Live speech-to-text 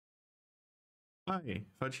Hi,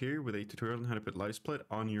 Fudge here with a tutorial on how to put LiveSplit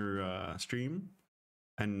on your stream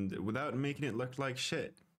and without making it look like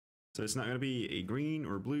shit. So it's not going to be a green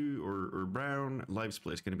or blue or brown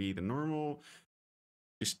LiveSplit. It's going to be the normal,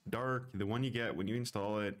 just dark, the one you get when you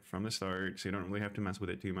install it from the start, so you don't really have to mess with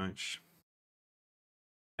it too much.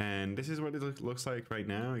 And this is what it looks like right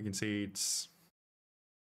now. You can see it's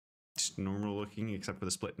just normal looking except for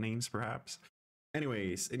the split names perhaps.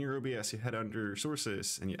 Anyways, in your OBS, you head under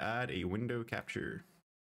sources and you add a window capture.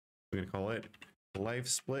 We're going to call it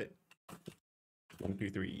LiveSplit 1, 2,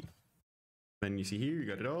 3. Then you see here, you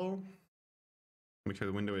got it all. Make sure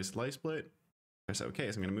the window is LiveSplit. Press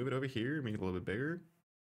OK. So I'm going to move it over here, make it a little bit bigger.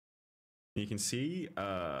 You can see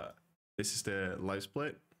this is the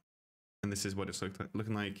LiveSplit, and this is what it's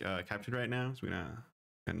looking like captured right now. So we're going to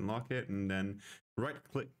unlock it and then right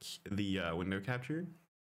click the window capture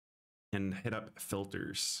and hit up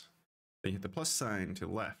filters. Then you hit the plus sign to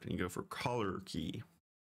the left and you go for color key.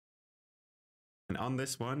 And on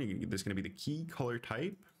this one, there's going to be the key color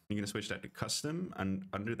type. You're going to switch that to custom, and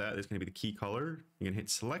under that there's going to be the key color. You're going to hit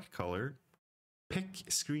select color, pick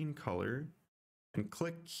screen color, and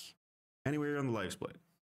click anywhere on the LiveSplit.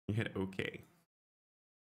 You hit OK.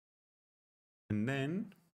 And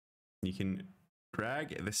then you can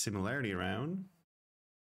drag the similarity around,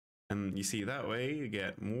 and you see that way you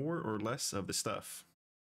get more or less of the stuff.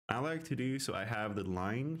 I like to do so I have the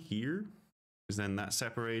line here, because then that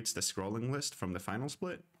separates the scrolling list from the final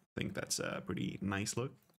split. I think that's a pretty nice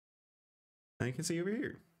look. And you can see over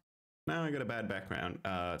here. Now I got a bad background.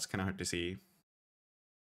 It's kind of hard to see.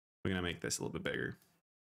 We're gonna make this a little bit bigger.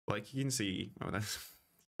 Like you can see, oh, that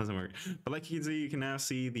doesn't work. But like you can see, you can now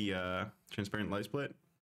see the transparent LiveSplit.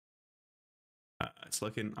 It's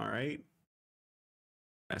looking all right.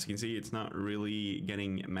 As you can see, it's not really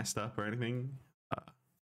getting messed up or anything.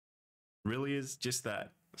 Really is just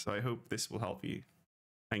that. So I hope this will help you.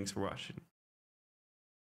 Thanks for watching.